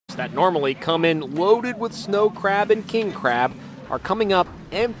that normally come in loaded with snow crab and king crab are coming up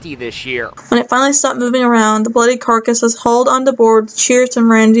empty this year. When it finally stopped moving around, the bloody carcass was hauled onto board with cheers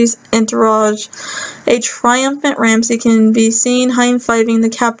from Ramsay's entourage. A triumphant Ramsay can be seen high-fiving the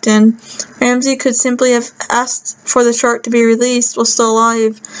captain. Ramsay could simply have asked for the shark to be released while still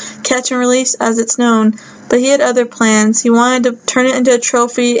alive, catch and release as it's known, but he had other plans. He wanted to turn it into a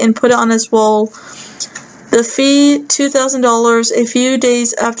trophy and put it on his wall. The fee, $2,000. A few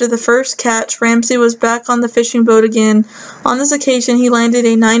days after the first catch, Ramsay was back on the fishing boat again. On this occasion, he landed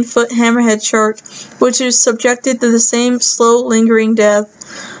a 9-foot hammerhead shark, which was subjected to the same slow, lingering death.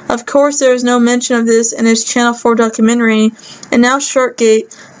 Of course, there is no mention of this in his Channel 4 documentary. And now Sharkgate,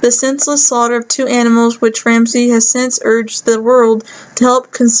 the senseless slaughter of 2 animals which Ramsay has since urged the world to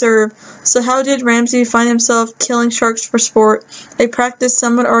help conserve. So how did Ramsay find himself killing sharks for sport? A practice,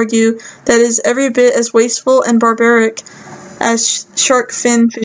 some would argue, that is every bit as wasteful and barbaric as shark fin fishing.